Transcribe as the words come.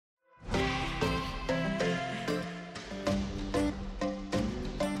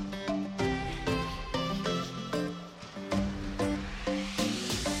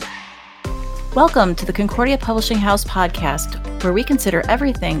Welcome to the Concordia Publishing House podcast, where we consider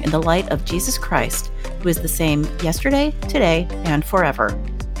everything in the light of Jesus Christ, who is the same yesterday, today, and forever.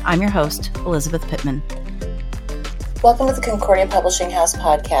 I'm your host, Elizabeth Pittman. Welcome to the Concordia Publishing House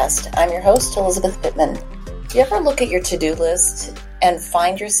podcast. I'm your host, Elizabeth Pittman. Do you ever look at your to-do list and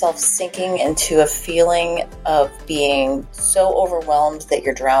find yourself sinking into a feeling of being so overwhelmed that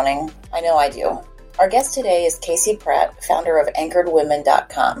you're drowning? I know I do. Our guest today is Kayse Pratt, founder of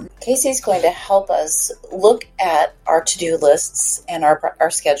AnchoredWomen.com. Kayse is going to help us look at our to-do lists and our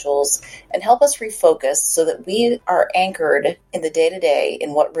schedules and help us refocus so that we are anchored in the day-to-day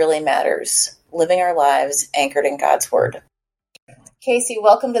in what really matters, living our lives anchored in God's Word. Kayse,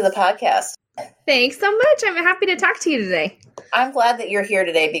 welcome to the podcast. Thanks so much. I'm happy to talk to you today. I'm glad that you're here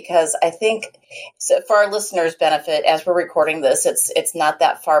today because I think, so for our listeners' benefit, as we're recording this, it's not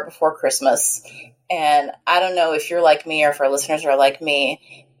that far before Christmas. And I don't know if you're like me or if our listeners are like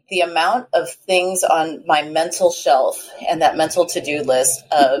me, the amount of things on my mental shelf and that mental to-do list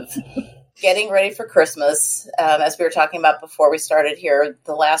of getting ready for Christmas, as we were talking about before we started here,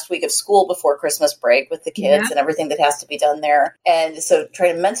 the last week of school before Christmas break with the kids and everything that has to be done there. And so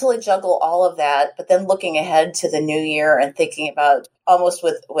trying to mentally juggle all of that, but then looking ahead to the new year and thinking about almost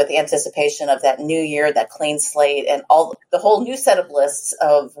with anticipation of that new year, that clean slate, and all the whole new set of lists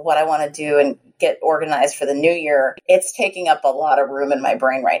of what I want to do and get organized for the new year. It's taking up a lot of room in my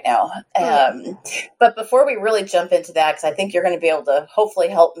brain right now. But before we really jump into that, because I think you're going to be able to hopefully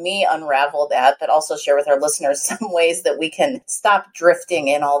help me unravel that, but also share with our listeners some ways that we can stop drifting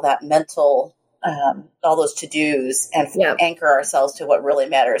in all that mental all those to-dos and anchor ourselves to what really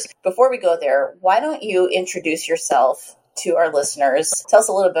matters. Before we go there, why don't you introduce yourself to our listeners? Tell us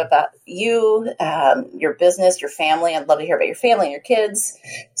a little bit about you, your business, your family. I'd love to hear about your family and your kids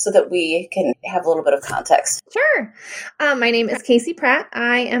so that we can have a little bit of context. Sure. My name is Kayse Pratt.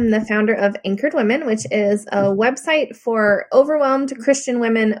 I am the founder of Anchored Women, which is a website for overwhelmed Christian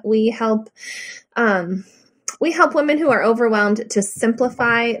women. We help women who are overwhelmed to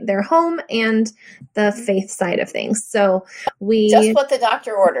simplify their home and the faith side of things. So just what the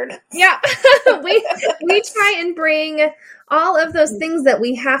doctor ordered. Yeah. we try and bring all of those things that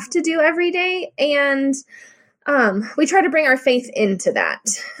we have to do every day, and we try to bring our faith into that,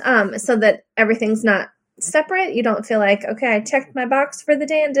 so that everything's not separate. You don't feel like, okay, I checked my box for the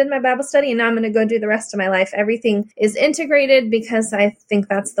day and did my Bible study, and now I'm going to go do the rest of my life. Everything is integrated because I think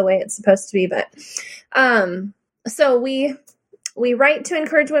that's the way it's supposed to be. But so we write to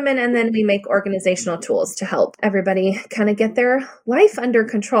encourage women, and then we make organizational tools to help everybody kind of get their life under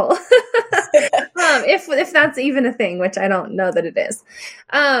control. If that's even a thing, which I don't know that it is.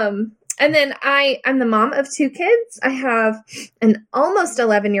 And then I'm the mom of two kids. I have an almost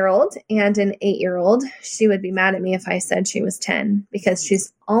 11-year-old and an 8-year-old. She would be mad at me if I said she was 10 because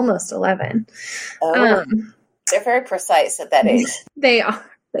she's almost 11. They're very precise at that age. They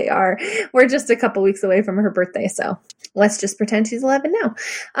are. We're just a couple weeks away from her birthday, so let's just pretend she's 11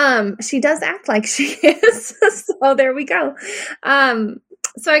 now. She does act like she is, so there we go.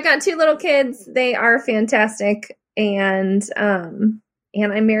 So I got two little kids. They are fantastic, and I'm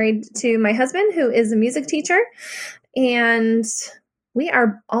married to my husband, who is a music teacher, and we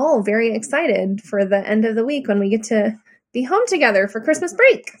are all very excited for the end of the week when we get to be home together for Christmas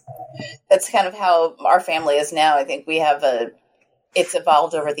break. That's kind of how our family is now. I think we have it's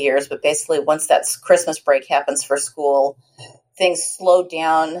evolved over the years, but basically once that Christmas break happens for school, things slow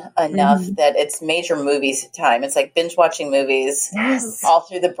down enough that it's major movies time. It's like binge watching movies all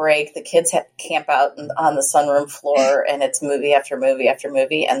through the break. The kids camp out on the sunroom floor, and it's movie after movie after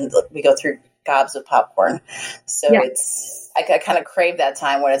movie, and we go through gobs of popcorn. So I kind of crave that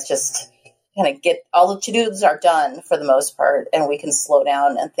time when it's just kind of get all the to-dos are done for the most part, and we can slow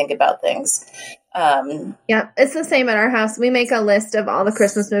down and think about things. It's the same at our house. We make a list of all the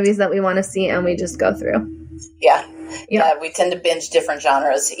Christmas movies that we want to see, and we just go through. Yeah, we tend to binge different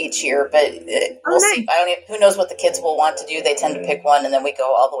genres each year, but we'll see. Who knows what the kids will want to do? They tend to pick one, and then we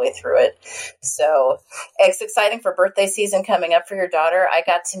go all the way through it. So it's exciting for birthday season coming up for your daughter. I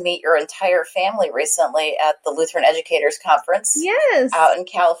got to meet your entire family recently at the Lutheran Educators Conference out in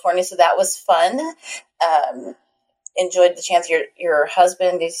California, so that was fun. Enjoyed the chance. Your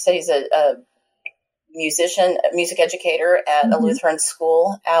husband, you said he's a music educator at a Lutheran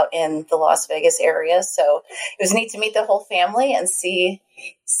school out in the Las Vegas area. So it was neat to meet the whole family and see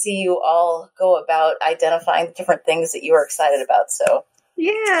you all go about identifying the different things that you were excited about. So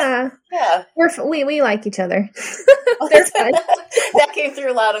yeah, we like each other. They're fun. That came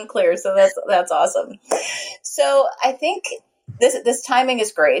through loud and clear. So that's awesome. So I think This timing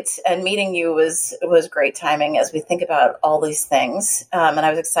is great, and meeting you was great timing as we think about all these things. And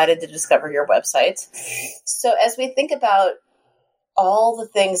I was excited to discover your website. So as we think about all the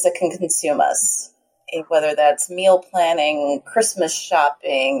things that can consume us, whether that's meal planning, Christmas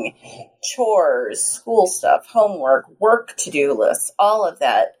shopping, chores, school stuff, homework, work to-do lists, all of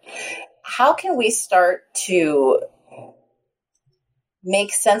that, how can we start to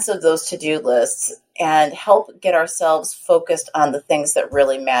make sense of those to-do lists and help get ourselves focused on the things that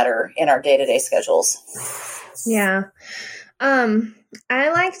really matter in our day-to-day schedules? Yeah.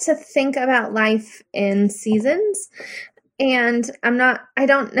 I like to think about life in seasons, and I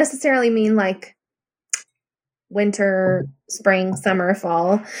don't necessarily mean like winter, spring, summer,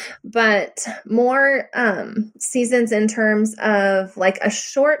 fall, but more seasons in terms of like a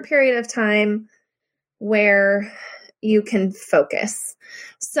short period of time where you can focus.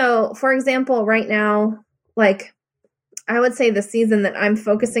 So, for example, right now, like I would say the season that I'm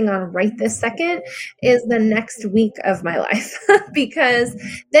focusing on right this second is the next week of my life, because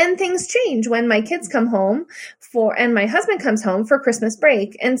then things change when my kids come home and my husband comes home for Christmas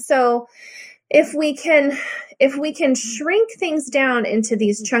break. And so if we can shrink things down into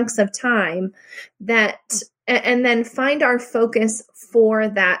these chunks of time and then find our focus for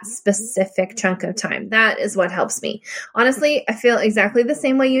that specific chunk of time, that is what helps me. Honestly, I feel exactly the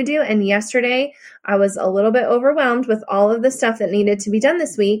same way you do. And yesterday I was a little bit overwhelmed with all of the stuff that needed to be done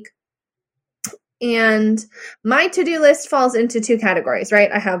this week. And my to-do list falls into two categories,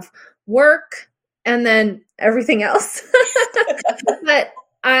 right? I have work and then everything else. But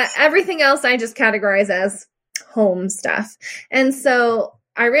everything else I just categorize as home stuff. And so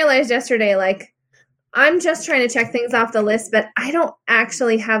I realized yesterday, like, I'm just trying to check things off the list, but I don't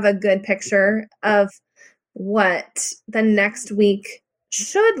actually have a good picture of what the next week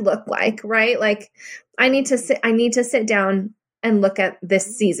should look like, right? Like I need to sit down and look at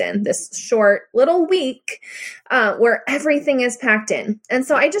this season, this short little week where everything is packed in. And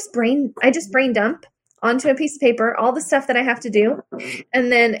so I just brain dump onto a piece of paper all the stuff that I have to do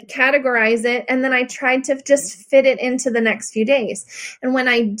and then categorize it. And then I tried to just fit it into the next few days. And when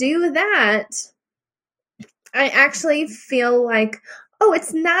I do that, I actually feel like, oh,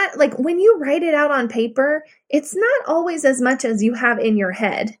 it's not like when you write it out on paper, it's not always as much as you have in your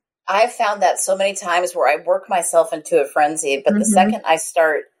head. I've found that so many times where I work myself into a frenzy, but the second I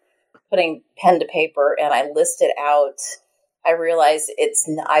start putting pen to paper and I list it out, I realize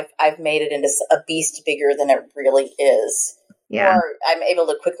I've made it into a beast bigger than it really is. Yeah. Or I'm able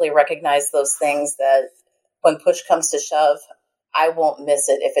to quickly recognize those things that when push comes to shove, I won't miss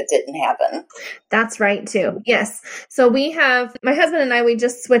it if it didn't happen. That's right too. Yes. So my husband and I, we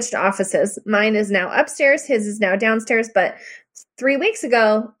just switched offices. Mine is now upstairs. His is now downstairs. But 3 weeks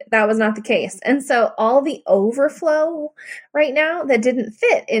ago, that was not the case. And so all the overflow right now that didn't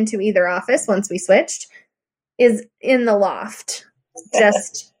fit into either office once we switched is in the loft,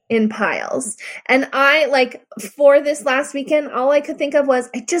 just in piles. And I, like, for this last weekend, all I could think of was,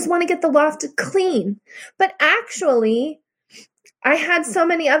 I just want to get the loft clean. But actually, I had so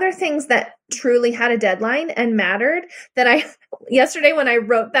many other things that truly had a deadline and mattered that yesterday when I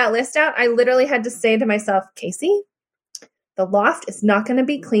wrote that list out, I literally had to say to myself, Kayse, the loft is not going to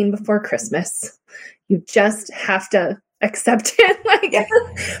be clean before Christmas. You just have to accept it.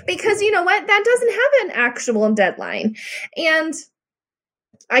 Because you know what? That doesn't have an actual deadline. And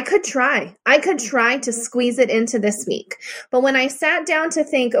I could try to squeeze it into this week. But when I sat down to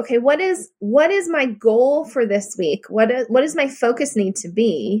think, okay, what is my goal for this week? What does my focus need to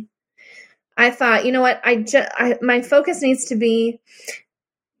be? I thought, you know what? My focus needs to be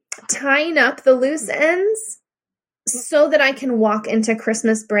tying up the loose ends so that I can walk into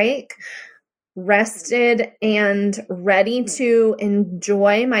Christmas break rested and ready to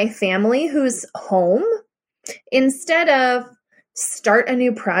enjoy my family who's home, instead of start a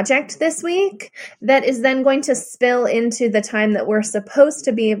new project this week that is then going to spill into the time that we're supposed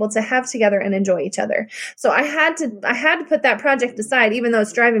to be able to have together and enjoy each other. So I had to put that project aside, even though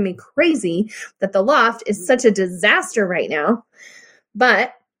it's driving me crazy that the loft is such a disaster right now.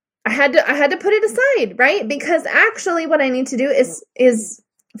 But I had to put it aside, right? Because actually what I need to do is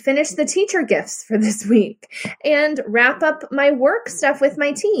finish the teacher gifts for this week and wrap up my work stuff with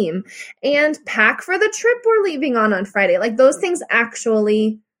my team and pack for the trip we're leaving on Friday. Like, those things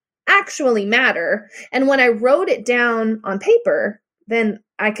actually matter. And when I wrote it down on paper, then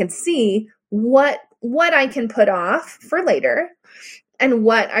I could see what I can put off for later and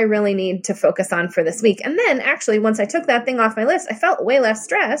what I really need to focus on for this week. And then actually, once I took that thing off my list, I felt way less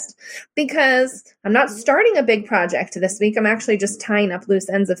stressed because I'm not starting a big project this week. I'm actually just tying up loose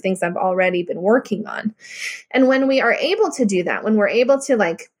ends of things I've already been working on. And when we are able to do that, when we're able to,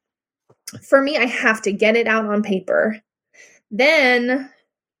 like, for me, I have to get it out on paper. Then,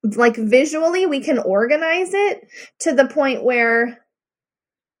 like, visually, we can organize it to the point where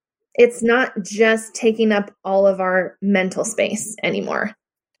it's not just taking up all of our mental space anymore.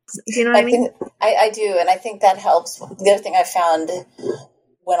 Do you know what I mean? I do. And I think that helps. The other thing I found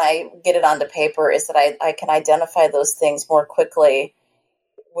when I get it onto paper is that I can identify those things more quickly,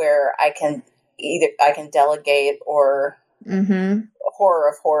 where I can delegate, or horror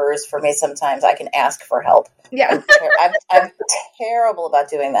of horrors for me, sometimes I can ask for help. Yeah. I'm terrible about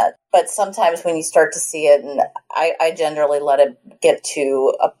doing that. But sometimes when you start to see it, and I generally let it get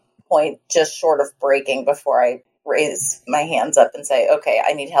to a point just short of breaking before I raise my hands up and say, okay,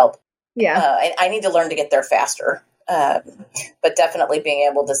 I need help. Yeah. I need to learn to get there faster. But definitely being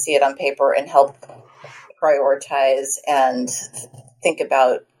able to see it on paper and help prioritize and think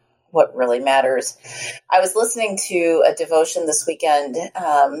about what really matters. I was listening to a devotion this weekend in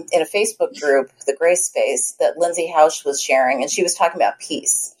a Facebook group, the Grace Space, that Lindsay Hausch was sharing, and she was talking about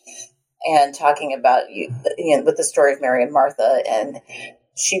peace and talking about with the story of Mary and Martha. And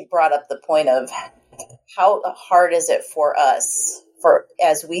she brought up the point of how hard is it for us,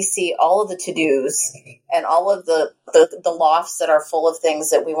 as we see all of the to-dos and all of the lofts that are full of things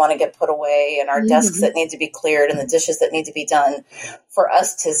that we want to get put away, and our desks that need to be cleared and the dishes that need to be done, for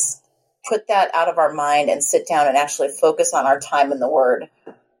us to put that out of our mind and sit down and actually focus on our time in the Word.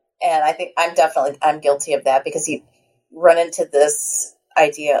 And I think I'm guilty of that, because you run into this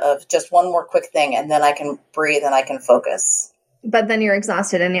idea of just one more quick thing and then I can breathe and I can focus. But then you're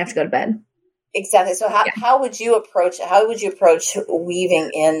exhausted and you have to go to bed. Exactly. So how would you approach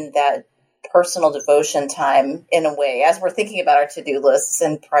weaving in that personal devotion time in a way, as we're thinking about our to-do lists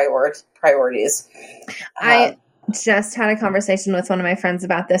and priorities? I just had a conversation with one of my friends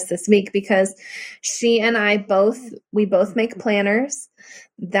about this week, because she and I both make planners.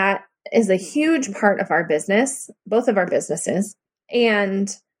 That is a huge part of our business, both of our businesses.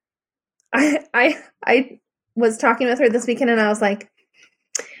 And I was talking with her this weekend, and I was like,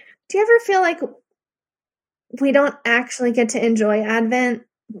 do you ever feel like we don't actually get to enjoy Advent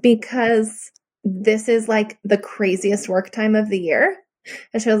because this is like the craziest work time of the year?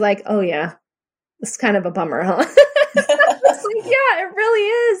 And she was like, oh yeah, it's kind of a bummer, huh? I was like, yeah, it really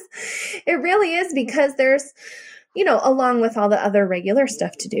is. It really is, because there's, along with all the other regular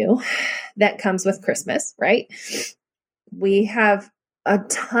stuff to do that comes with Christmas, right? We have a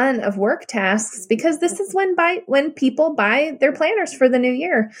ton of work tasks, because this is when people buy their planners for the new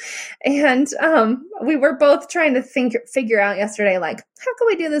year. And we were both trying to figure out yesterday, like, how can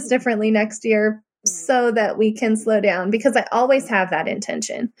we do this differently next year so that we can slow down? Because I always have that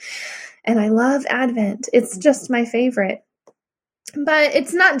intention. And I love Advent. It's just my favorite. But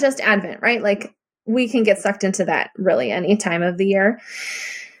it's not just Advent, right? Like, we can get sucked into that really any time of the year.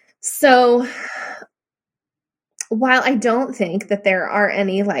 So while I don't think that there are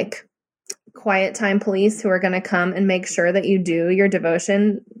any like quiet time police who are going to come and make sure that you do your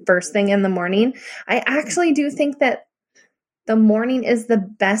devotion first thing in the morning, I actually do think that the morning is the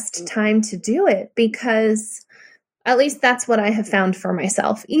best time to do it, because at least that's what I have found for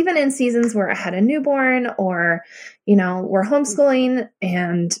myself. Even in seasons where I had a newborn, or, we're homeschooling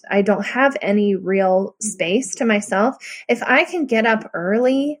and I don't have any real space to myself, if I can get up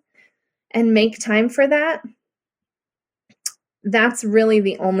early and make time for that, that's really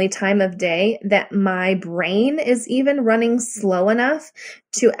the only time of day that my brain is even running slow enough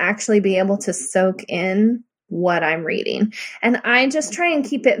to actually be able to soak in what I'm reading. And I just try and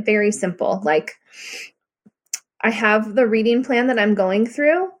keep it very simple. Like, I have the reading plan that I'm going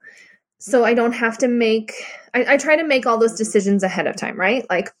through, so I don't have to I try to make all those decisions ahead of time, right?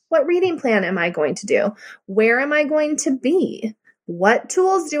 Like, what reading plan am I going to do? Where am I going to be? What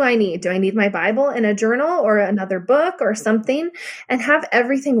tools do I need? Do I need my Bible and a journal or another book or something? And have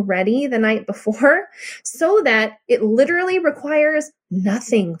everything ready the night before, so that it literally requires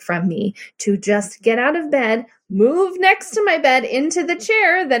nothing from me to just get out of bed, move next to my bed into the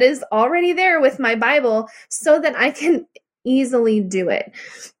chair that is already there with my Bible, so that I can easily do it.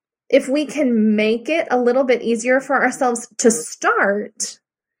 If we can make it a little bit easier for ourselves to start,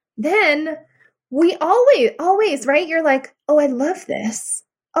 then we always, right? You're like, oh, I love this.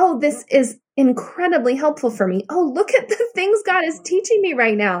 Oh, this is incredibly helpful for me. Oh, look at the things God is teaching me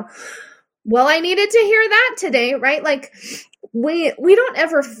right now. Well, I needed to hear that today, right? Like, we don't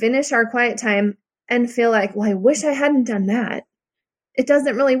ever finish our quiet time and feel like, well, I wish I hadn't done that. it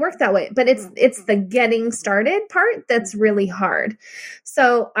doesn't really work that way, but it's the getting started part that's really hard.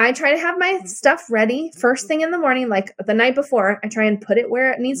 So I try to have my stuff ready first thing in the morning, like the night before. I try and put it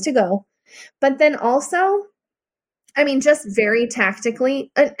where it needs to go. But then also, I mean, just very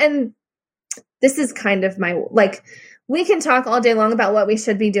tactically, and this is kind of my, like, we can talk all day long about what we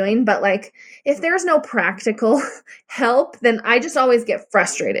should be doing, but like, if there's no practical help, then I just always get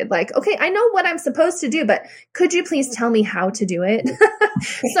frustrated. Like, okay, I know what I'm supposed to do, but could you please tell me how to do it?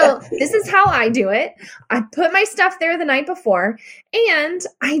 So this is how I do it. I put my stuff there the night before, and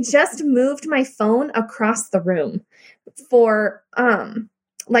I just moved my phone across the room for,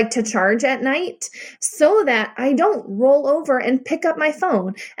 like to charge at night so that I don't roll over and pick up my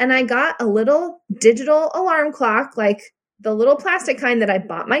phone. And I got a little digital alarm clock, like the little plastic kind that I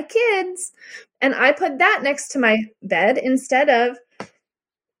bought my kids. And I put that next to my bed instead of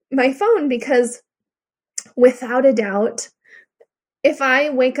my phone, because without a doubt, if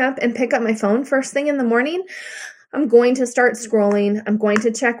I wake up and pick up my phone first thing in the morning, I'm going to start scrolling. I'm going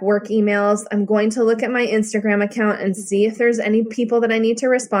to check work emails. I'm going to look at my Instagram account and see if there's any people that I need to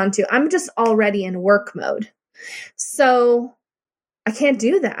respond to. I'm just already in work mode. So I can't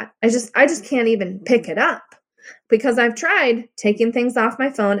do that. I just can't even pick it up, because I've tried taking things off my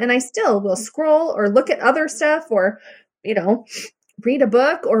phone and I still will scroll or look at other stuff, or, read a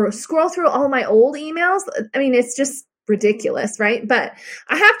book or scroll through all my old emails. I mean, it's just ridiculous, right? But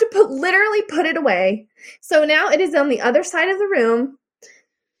I have to literally put it away. So now it is on the other side of the room.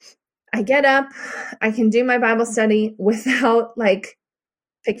 I get up, I can do my Bible study without like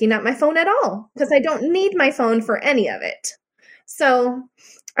picking up my phone at all, because I don't need my phone for any of it. So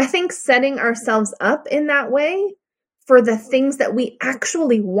I think setting ourselves up in that way for the things that we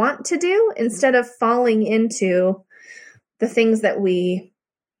actually want to do, instead of falling into the things that we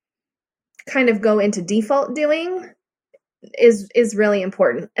kind of go into default doing, is really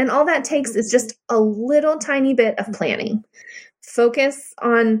important. And all that takes is just a little tiny bit of planning. Focus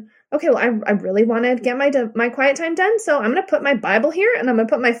on, okay, well, I really want to get my quiet time done, so I'm going to put my Bible here and I'm going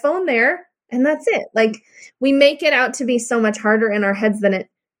to put my phone there, and that's it. Like, we make it out to be so much harder in our heads than it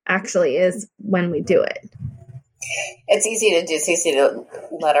actually is when we do it. It's easy to do. It's easy to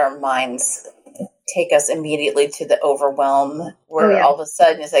let our minds take us immediately to the overwhelm, where all of a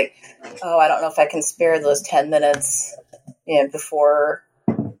sudden it's like, oh, I don't know if I can spare those 10 minutes before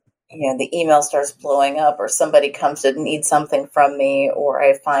the email starts blowing up, or somebody comes to need something from me, or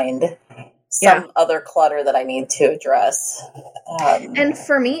I find some other clutter that I need to address. And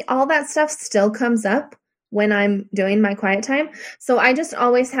for me, all that stuff still comes up when I'm doing my quiet time. So I just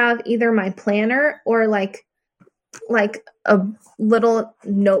always have either my planner or like a little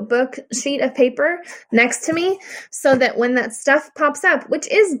notebook sheet of paper next to me, so that when that stuff pops up, which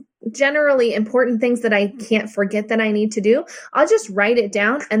is generally important things that I can't forget that I need to do, I'll just write it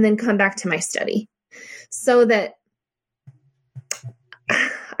down and then come back to my study, so that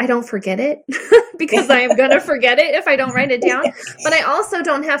I don't forget it, because I am going to forget it if I don't write it down. But I also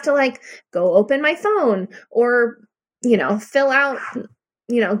don't have to like go open my phone or, fill out,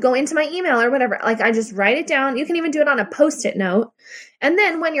 go into my email or whatever. Like, I just write it down. You can even do it on a Post-it note. And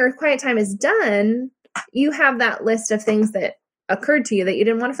then when your quiet time is done, you have that list of things that occurred to you that you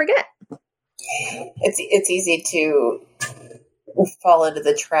didn't want to forget. It's easy to fall into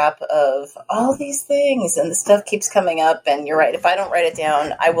the trap of all these things, and the stuff keeps coming up. And you're right. If I don't write it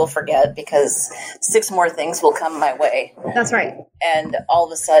down, I will forget, because 6 more things will come my way. That's right. And all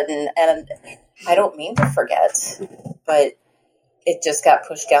of a sudden, and I don't mean to forget, but it just got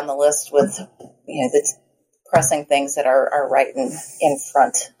pushed down the list with, the pressing things that are right in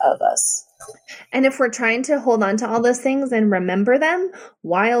front of us. And if we're trying to hold on to all those things and remember them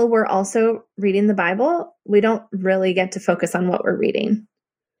while we're also reading the Bible, we don't really get to focus on what we're reading.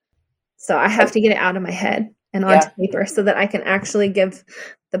 So I have to get it out of my head and onto paper so that I can actually give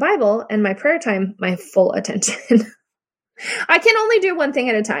the Bible and my prayer time my full attention. I can only do one thing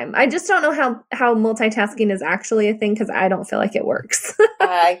at a time. I just don't know how multitasking is actually a thing, because I don't feel like it works.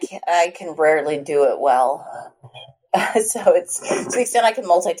 I can rarely do it well. So it's, to the extent I can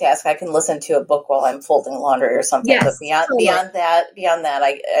multitask, I can listen to a book while I'm folding laundry or something. Yes, but beyond that,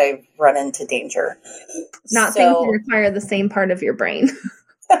 I run into danger. Not things that require the same part of your brain.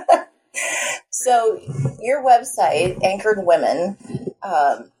 So your website, Anchored Women,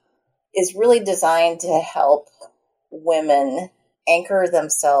 is really designed to help women anchor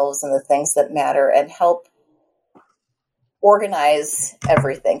themselves in the things that matter and help organize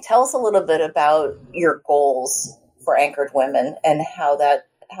everything. Tell us a little bit about your goals for Anchored Women and how that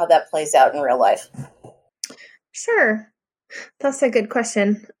plays out in real life. Sure. That's a good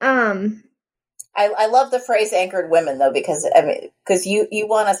question. I love the phrase anchored women, though, because you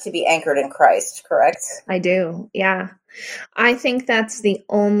want us to be anchored in Christ, correct? I do. Yeah. I think that's the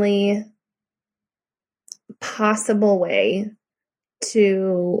only possible way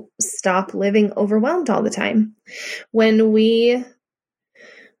to stop living overwhelmed all the time. When we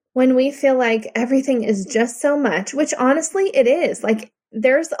feel like everything is just so much, which honestly it is. Like,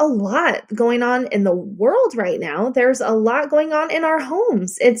 there's a lot going on in the world right now. There's a lot going on in our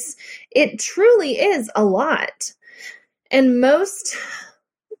homes. It truly is a lot. And most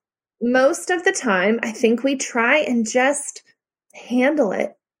of the time, I think we try and just handle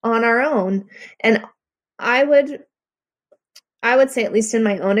it on our own. And I would say, at least in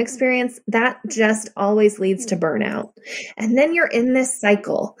my own experience, that just always leads to burnout. And then you're in this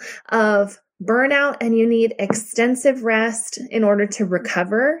cycle of burnout and you need extensive rest in order to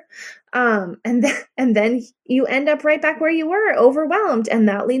recover. And then you end up right back where you were, overwhelmed, and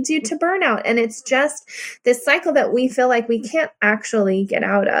that leads you to burnout. And it's just this cycle that we feel like we can't actually get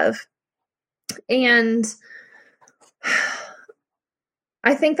out of. And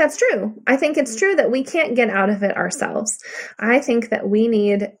I think that's true. I think it's true that we can't get out of it ourselves. I think that we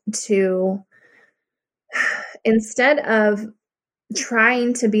need to, instead of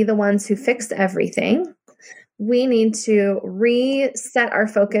trying to be the ones who fix everything, we need to reset our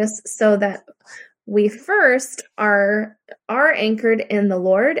focus so that we first are anchored in the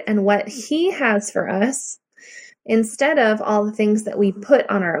Lord and what He has for us, instead of all the things that we put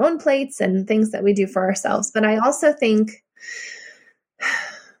on our own plates and things that we do for ourselves. But I also think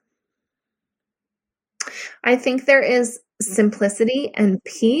there is simplicity and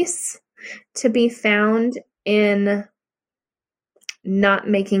peace to be found in not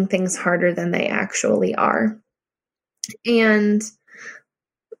making things harder than they actually are. And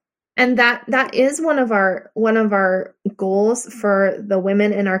that is one of our goals for the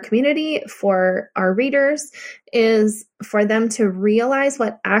women in our community, for our readers, is for them to realize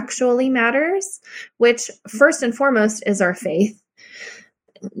what actually matters, which first and foremost is our faith.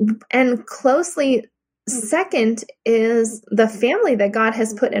 And closely second is the family that God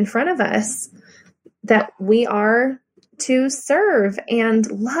has put in front of us, that we are to serve and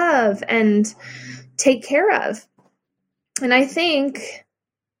love and take care of. And I think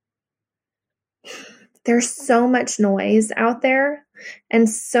there's so much noise out there and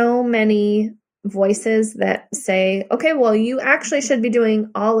so many voices that say, okay, well, you actually should be doing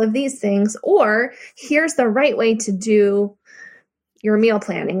all of these things, or here's the right way to do your meal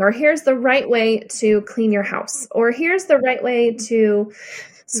planning, or here's the right way to clean your house, or here's the right way to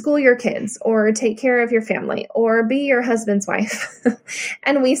school your kids, or take care of your family, or be your husband's wife.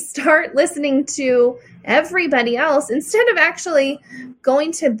 And we start listening to everybody else instead of actually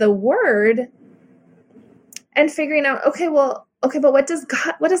going to the Word and figuring out, okay, but what does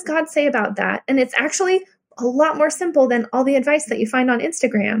God say about that? And it's actually a lot more simple than all the advice that you find on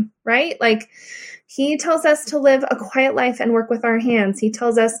Instagram, right? Like, He tells us to live a quiet life and work with our hands. He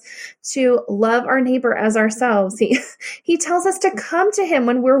tells us to love our neighbor as ourselves. He tells us to come to Him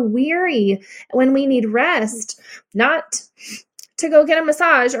when we're weary, when we need rest, not to go get a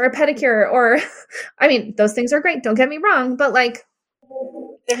massage or a pedicure, or, I mean, those things are great, don't get me wrong, but like,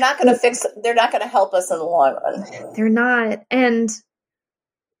 they're not going to help us in the long run. They're not. And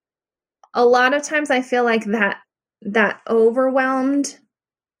a lot of times I feel like that overwhelmed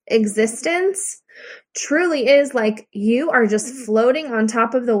existence truly is like you are just floating on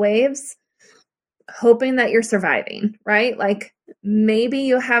top of the waves, hoping that you're surviving, right? Like, maybe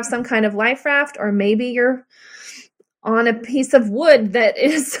you have some kind of life raft, or maybe you're on a piece of wood that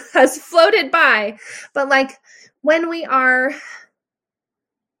has floated by. But like, when we are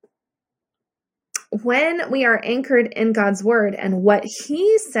anchored in God's Word and what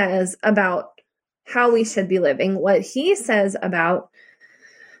He says about how we should be living, what He says about,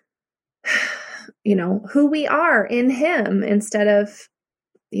 who we are in Him, instead of,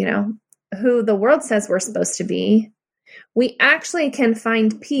 who the world says we're supposed to be, we actually can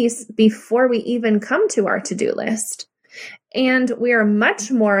find peace before we even come to our to-do list. And we are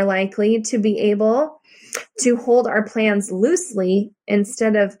much more likely to be able to hold our plans loosely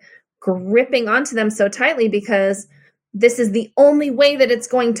instead of gripping onto them so tightly because this is the only way that it's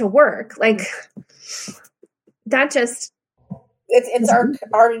going to work. Like, that just... It's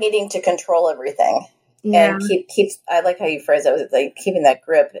our needing to control everything. Yeah. And keep. I like how you phrase it, with like keeping that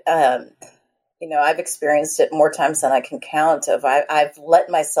grip. I've experienced it more times than I can count. I've let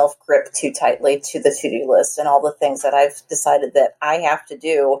myself grip too tightly to the to-do list and all the things that I've decided that I have to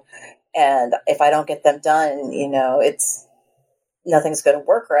do, and if I don't get them done, it's nothing's going to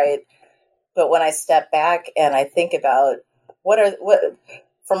work right. But when I step back and I think about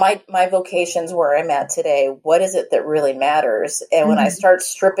for my vocations where I'm at today, what is it that really matters? And when I start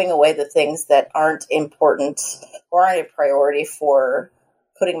stripping away the things that aren't important or aren't a priority for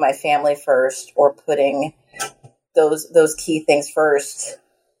putting my family first or putting those key things first,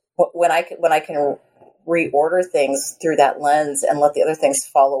 when I can reorder things through that lens and let the other things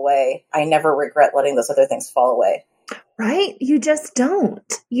fall away, I never regret letting those other things fall away. Right? You just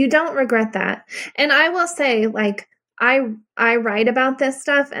don't. You don't regret that. And I will say, like, I write about this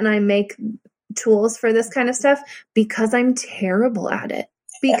stuff and I make tools for this kind of stuff because I'm terrible at it.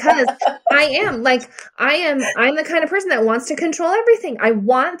 Because I'm the kind of person that wants to control everything. I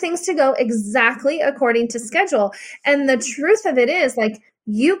want things to go exactly according to schedule. And the truth of it is, like,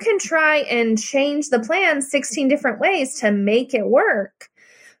 you can try and change the plan 16 different ways to make it work.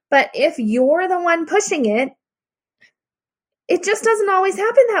 But if you're the one pushing it, it just doesn't always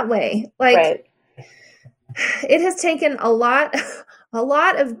happen that way. Like, right. It has taken a lot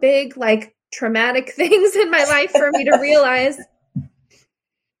of big, like, traumatic things in my life for me to realize,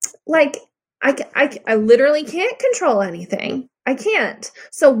 like, I literally can't control anything. I can't.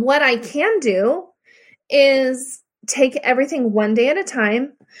 So what I can do is take everything one day at a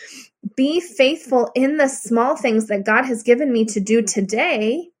time, be faithful in the small things that God has given me to do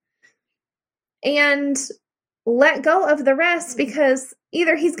today, and let go of the rest, because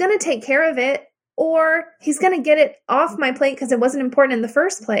either he's going to take care of it or he's going to get it off my plate because it wasn't important in the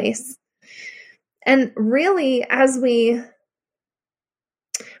first place. And really, I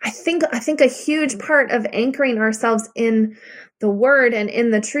think a huge part of anchoring ourselves in the word and in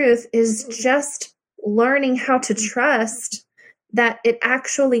the truth is just learning how to trust that it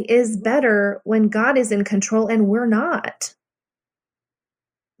actually is better when God is in control and we're not.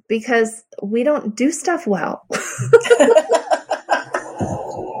 Because we don't do stuff well.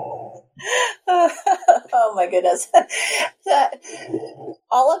 Oh my goodness.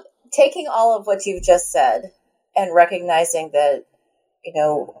 Taking all of what you've just said and recognizing that,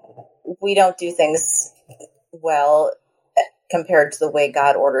 we don't do things well compared to the way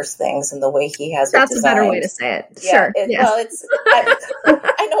God orders things and the way he has That's it designed. A better way to say it. Yeah, sure. Well,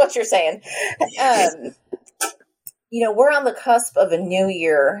 I know what you're saying. We're on the cusp of a new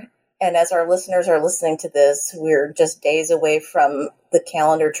year. And as our listeners are listening to this, we're just days away from the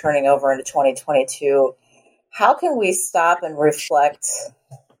calendar turning over into 2022. How can we stop and reflect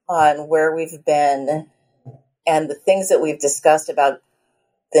on where we've been and the things that we've discussed about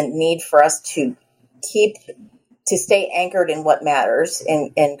the need for us to stay anchored in what matters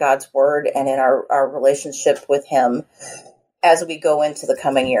in God's word and in our relationship with him as we go into the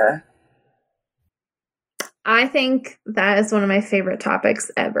coming year? I think that is one of my favorite topics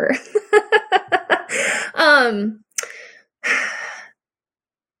ever.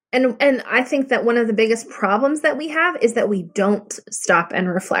 And I think that one of the biggest problems that we have is that we don't stop and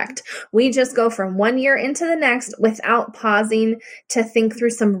reflect. We just go from one year into the next without pausing to think through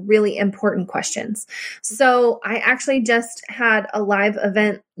some really important questions. So I actually just had a live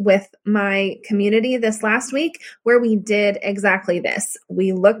event with my community this last week where we did exactly this.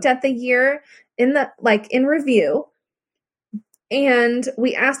 We looked at the year in review, and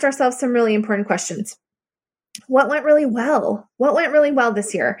we asked ourselves some really important questions. What went really well? What went really well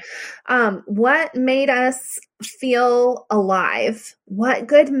this year? What made us feel alive? What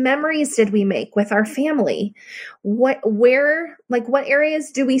good memories did we make with our family? What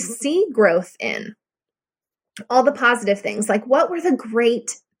areas do we see growth in? All the positive things. Like, what were the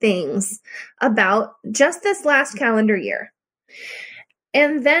great things about just this last calendar year?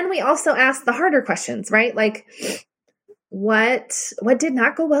 And then we also asked the harder questions, right? Like, what did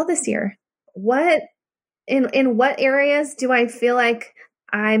not go well this year? In what areas do I feel like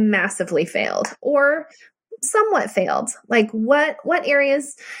I massively failed or somewhat failed? Like, what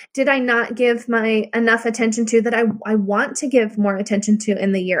areas did I not give my enough attention to that I want to give more attention to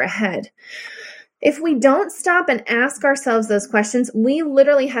in the year ahead? If we don't stop and ask ourselves those questions, we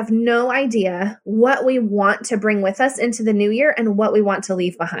literally have no idea what we want to bring with us into the new year and what we want to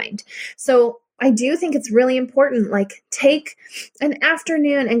leave behind. So I do think it's really important, like, take an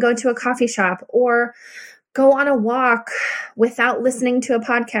afternoon and go to a coffee shop or go on a walk without listening to a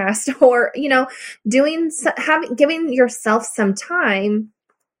podcast, or, giving yourself some time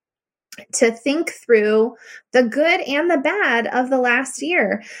to think through the good and the bad of the last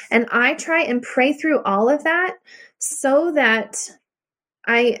year. And I try and pray through all of that so that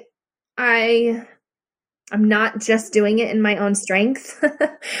I'm not just doing it in my own strength.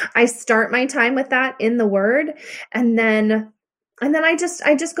 I start my time with that in the word, and then And then I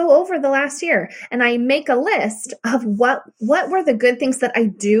just go over the last year and I make a list of what were the good things that I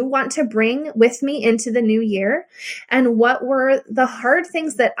do want to bring with me into the new year, and what were the hard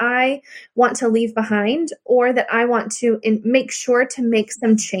things that I want to leave behind, or that I want to make sure to make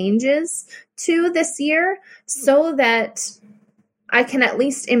some changes to this year so that I can at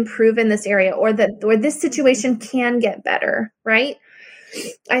least improve in this area, or this situation can get better, right?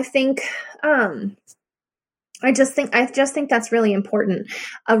 I think I just think that's really important.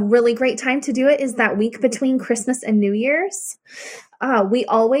 A really great time to do it is that week between Christmas and New Year's. We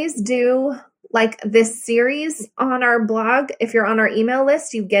always do like this series on our blog. If you're on our email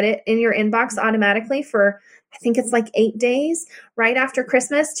list, you get it in your inbox automatically for, I think it's like 8 days, right after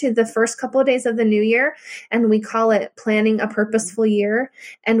Christmas to the first couple of days of the new year. And we call it Planning a Purposeful Year.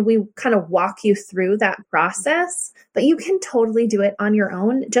 And we kind of walk you through that process, but you can totally do it on your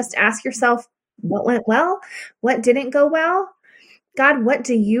own. Just ask yourself, what went well? What didn't go well? God, what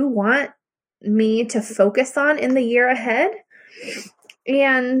do you want me to focus on in the year ahead?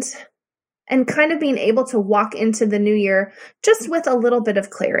 And kind of being able to walk into the new year just with a little bit of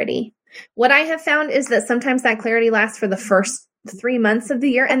clarity. What I have found is that sometimes that clarity lasts for the first 3 months of the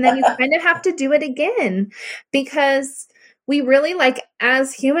year, and then you kind of have to do it again, because we really, like,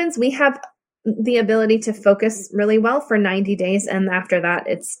 as humans, we have the ability to focus really well for 90 days. And after that,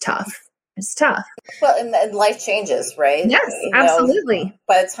 it's tough. It's tough. Well, and life changes, right? Yes, absolutely.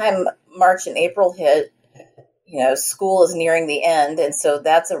 By the time March and April hit, school is nearing the end. And so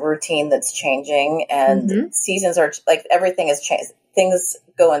that's a routine that's changing, and seasons are like, everything is changed. Things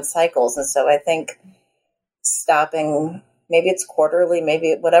go in cycles. And so I think stopping, maybe it's quarterly,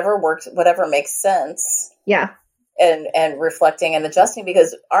 maybe whatever works, whatever makes sense. Yeah. And reflecting and adjusting,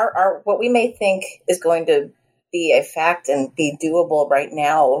 because our what we may think is going to be a fact and be doable right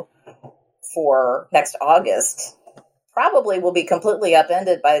now for next August probably will be completely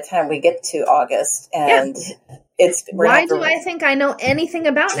upended by the time we get to August. And why do I think I know anything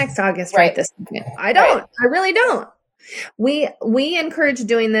about next August right this second? I don't. Right. I really don't. We encourage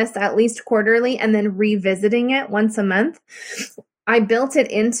doing this at least quarterly and then revisiting it once a month. I built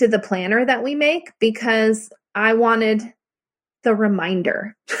it into the planner that we make because I wanted the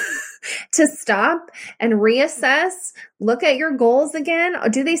reminder to stop and reassess, look at your goals again.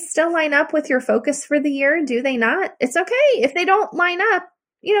 Do they still line up with your focus for the year? Do they not? It's okay. If they don't line up,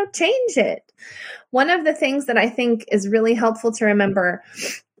 change it. One of the things that I think is really helpful to remember,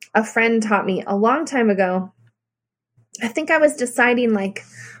 a friend taught me a long time ago. I think I was deciding like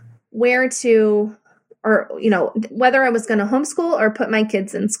where to, or, whether I was going to homeschool or put my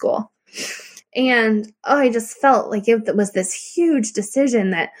kids in school. And I just felt like it was this huge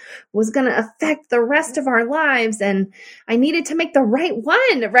decision that was going to affect the rest of our lives. And I needed to make the right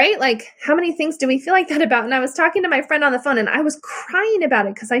one, right? Like, how many things do we feel like that about? And I was talking to my friend on the phone and I was crying about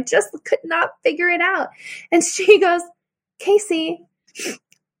it because I just could not figure it out. And she goes, Kayse,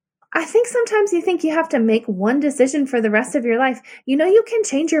 I think sometimes you think you have to make one decision for the rest of your life. You can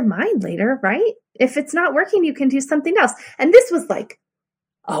change your mind later, right? If it's not working, you can do something else. And this was like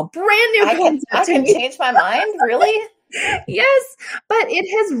a brand new concept. I can change my mind, really? Yes, but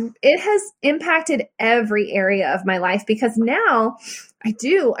it has impacted every area of my life, because now I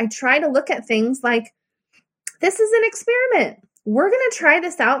try to look at things like, this is an experiment. We're going to try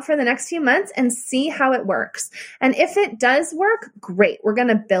this out for the next few months and see how it works. And if it does work, great. We're going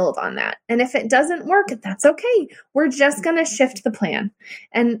to build on that. And if it doesn't work, that's okay. We're just going to shift the plan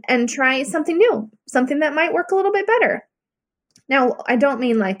and try something new, something that might work a little bit better. Now, I don't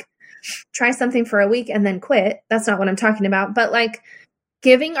mean like try something for a week and then quit. That's not what I'm talking about. But like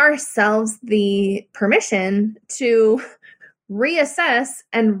giving ourselves the permission to reassess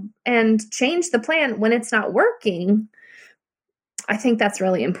and change the plan when it's not working. I think that's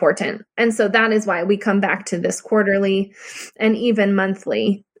really important. And so that is why we come back to this quarterly and even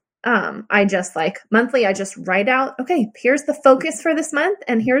monthly. I just write out, okay, here's the focus for this month.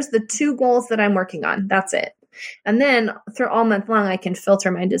 And here's the 2 goals that I'm working on. That's it. And then through all month long, I can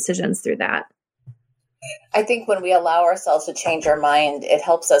filter my decisions through that. I think when we allow ourselves to change our mind, it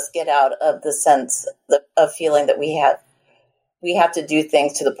helps us get out of the sense of feeling that we have to do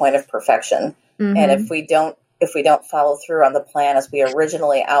things to the point of perfection. Mm-hmm. And if we don't follow through on the plan as we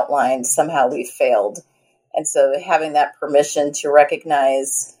originally outlined, somehow we've failed. And so having that permission to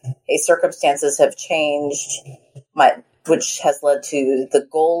recognize, hey, circumstances have changed, which has led to the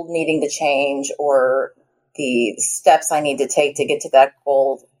goal needing to change, or the steps I need to take to get to that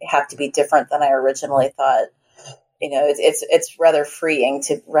goal have to be different than I originally thought. It's rather freeing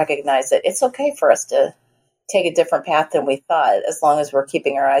to recognize that it's okay for us to take a different path than we thought, as long as we're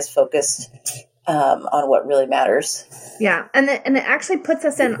keeping our eyes focused on what really matters. Yeah. And it actually puts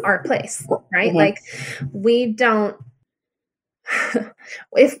us in our place, right? Mm-hmm. Like we don't,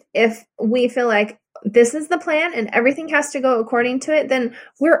 if we feel like this is the plan and everything has to go according to it, then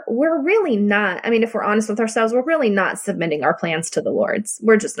we're really not, I mean, if we're honest with ourselves, we're really not submitting our plans to the Lord's.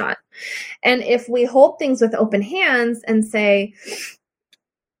 We're just not. And if we hold things with open hands and say,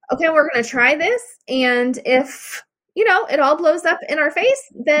 okay, we're going to try this, and if it all blows up in our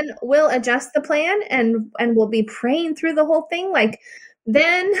face, then we'll adjust the plan and we'll be praying through the whole thing. Like,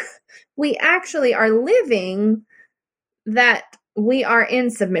 then we actually are living that we are in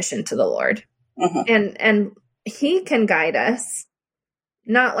submission to the Lord. Mm-hmm. And he can guide us,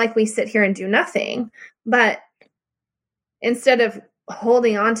 not like we sit here and do nothing, but instead of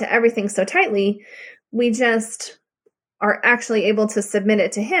holding on to everything so tightly, we just are actually able to submit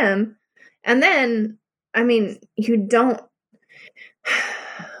it to him. And then, I mean,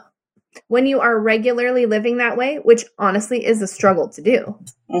 when you are regularly living that way, which honestly is a struggle to do,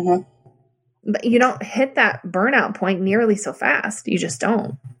 mm-hmm. but you don't hit that burnout point nearly so fast. You just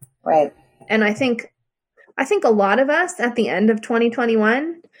don't. Right. And I think a lot of us at the end of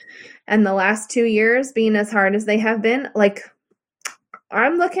 2021 and the last 2 years being as hard as they have been, like,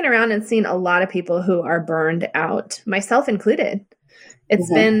 I'm looking around and seeing a lot of people who are burned out, myself included. It's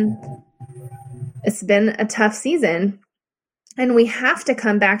been a tough season, and we have to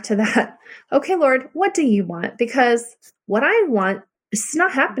come back to that. Okay, Lord, what do you want? Because what I want is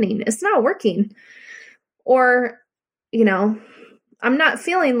not happening. It's not working. Or, I'm not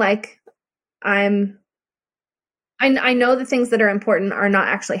feeling like I know the things that are important are not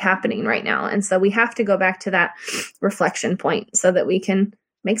actually happening right now. And so we have to go back to that reflection point so that we can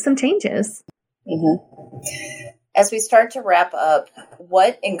make some changes. Mm-hmm. As we start to wrap up,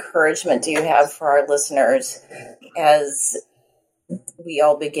 what encouragement do you have for our listeners as we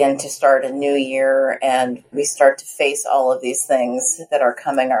all begin to start a new year and we start to face all of these things that are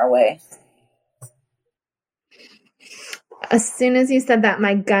coming our way? As soon as you said that,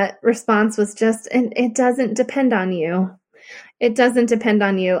 my gut response was just, and it doesn't depend on you. It doesn't depend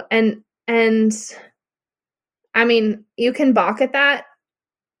on you. And I mean, you can balk at that,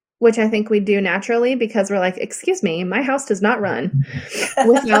 which I think we do naturally because we're like, excuse me, my house does not run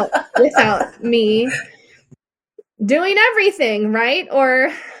without me doing everything, right?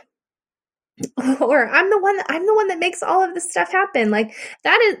 Or I'm the one that makes all of this stuff happen. Like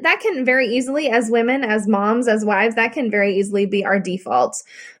that can very easily, as women, as moms, as wives, that can very easily be our default.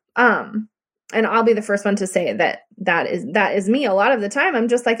 And I'll be the first one to say that is me. A lot of the time I'm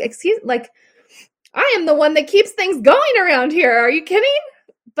just like, I am the one that keeps things going around here. Are you kidding?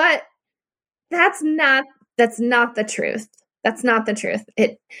 But that's not the truth. That's not the truth.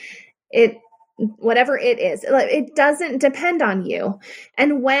 It whatever it is, it doesn't depend on you.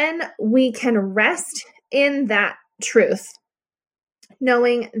 And when we can rest in that truth,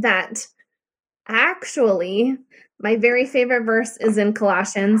 knowing that actually, my very favorite verse is in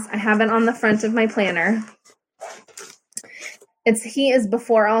Colossians. I have it on the front of my planner. It's he is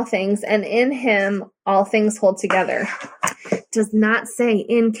before all things, and in him all things hold together. It does not say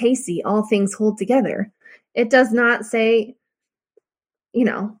in Kayse all things hold together. It does not say,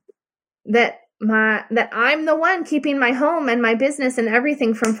 that I'm the one keeping my home and my business and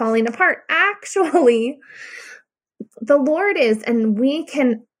everything from falling apart. Actually, the Lord is, and we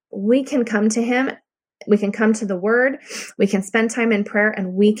can come to him. We can come to the word. We can spend time in prayer,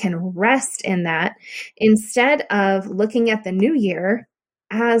 and we can rest in that instead of looking at the new year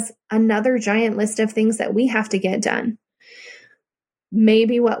as another giant list of things that we have to get done.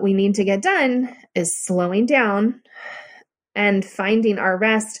 Maybe what we need to get done is slowing down and finding our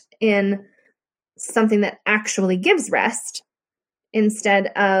rest in something that actually gives rest instead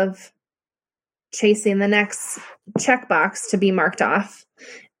of chasing the next checkbox to be marked off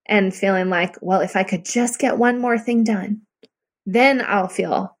and feeling like, well, if I could just get one more thing done, then I'll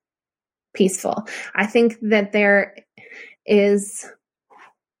feel peaceful. I think that there is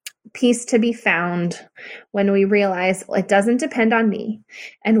peace to be found when we realize it doesn't depend on me.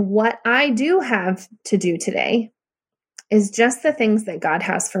 And what I do have to do today is just the things that God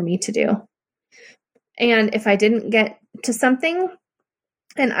has for me to do. And if I didn't get to something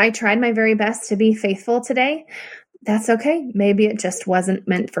and I tried my very best to be faithful today, that's okay. Maybe it just wasn't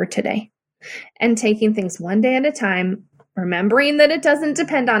meant for today. And taking things one day at a time, remembering that it doesn't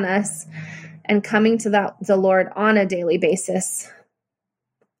depend on us, and coming to the Lord on a daily basis.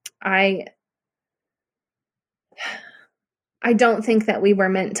 I don't think that we were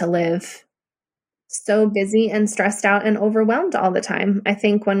meant to live so busy and stressed out and overwhelmed all the time. I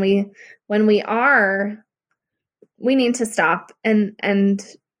think when we are, we need to stop and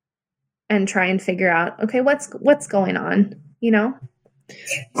and try and figure out, okay, what's going on,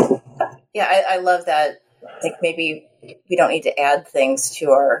 Yeah, I love that. I think maybe we don't need to add things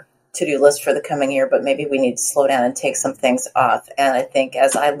to our to-do list for the coming year, but maybe we need to slow down and take some things off. And I think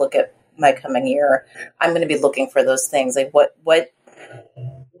as I look at my coming year, I'm going to be looking for those things, like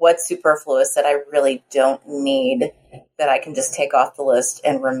what's superfluous that I really don't need, that I can just take off the list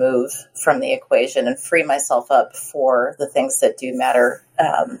and remove from the equation and free myself up for the things that do matter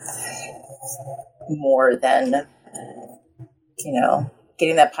more than,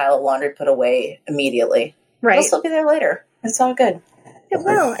 getting that pile of laundry put away immediately. Right. It'll still be there later. It's all good. It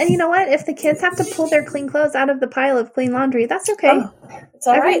will. And you know what? If the kids have to pull their clean clothes out of the pile of clean laundry, that's okay. Oh, it's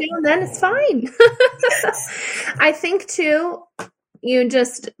all Every right. now and then it's fine. I think too, you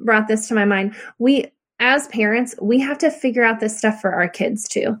just brought this to my mind. We, as parents, we have to figure out this stuff for our kids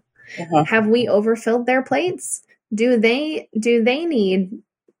too. Uh-huh. Have we overfilled their plates? Do they need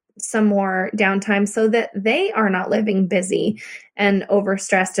some more downtime so that they are not living busy and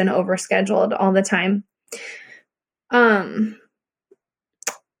overstressed and overscheduled all the time?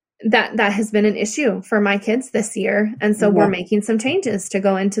 That has been an issue for my kids this year. And so we're making some changes to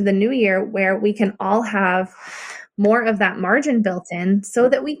go into the new year where we can all have more of that margin built in so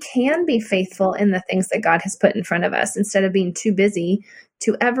that we can be faithful in the things that God has put in front of us instead of being too busy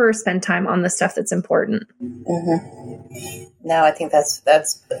to ever spend time on the stuff that's important. Mm-hmm. No, I think that's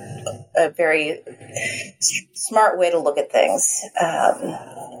a very smart way to look at things.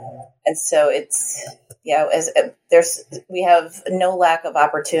 And so it's, we have no lack of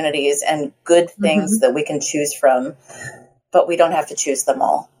opportunities and good things that we can choose from, but we don't have to choose them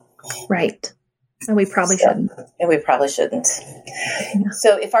all. Right. And we probably shouldn't. And we probably shouldn't. Yeah.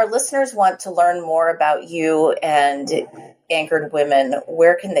 So if our listeners want to learn more about you and Anchored Women,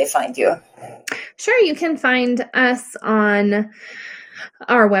 where can they find you? Sure. You can find us on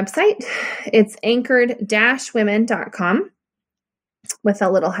our website. It's anchored-women.com with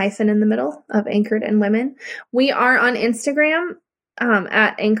a little hyphen in the middle of Anchored and Women. We are on Instagram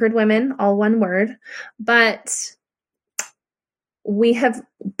at Anchored Women, all one word, but we have,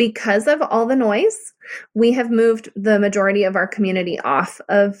 because of all the noise, we have moved the majority of our community off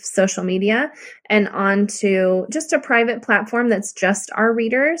of social media and onto just a private platform that's just our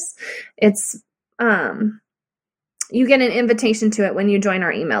readers. It's, you get an invitation to it when you join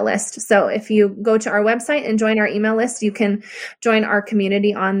our email list. So if you go to our website and join our email list, you can join our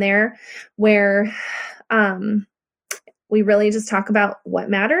community on there where, we really just talk about what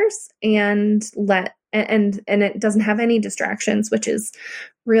matters and it doesn't have any distractions, which is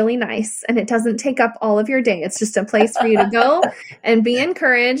really nice. And it doesn't take up all of your day. It's just a place for you to go and be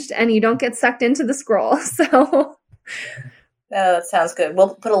encouraged, and you don't get sucked into the scroll. So that sounds good.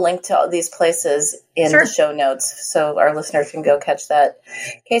 We'll put a link to all these places in the show notes so our listeners can go catch that.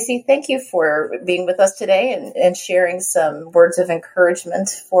 Kayse, thank you for being with us today and sharing some words of encouragement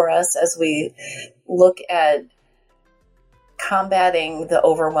for us as we look at combating the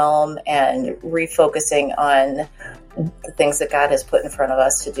overwhelm and refocusing on the things that God has put in front of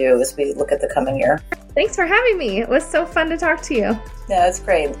us to do as we look at the coming year. Thanks for having me. It was so fun to talk to you. Yeah, it's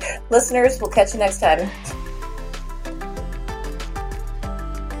great. Listeners, we'll catch you next time.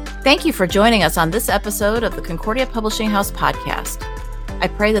 Thank you for joining us on this episode of the Concordia Publishing House podcast. I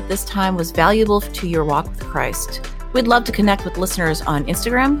pray that this time was valuable to your walk with Christ. We'd love to connect with listeners on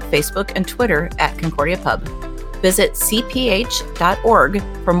Instagram, Facebook, and Twitter at Concordia Pub. Visit cph.org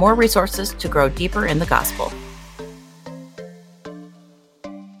for more resources to grow deeper in the gospel.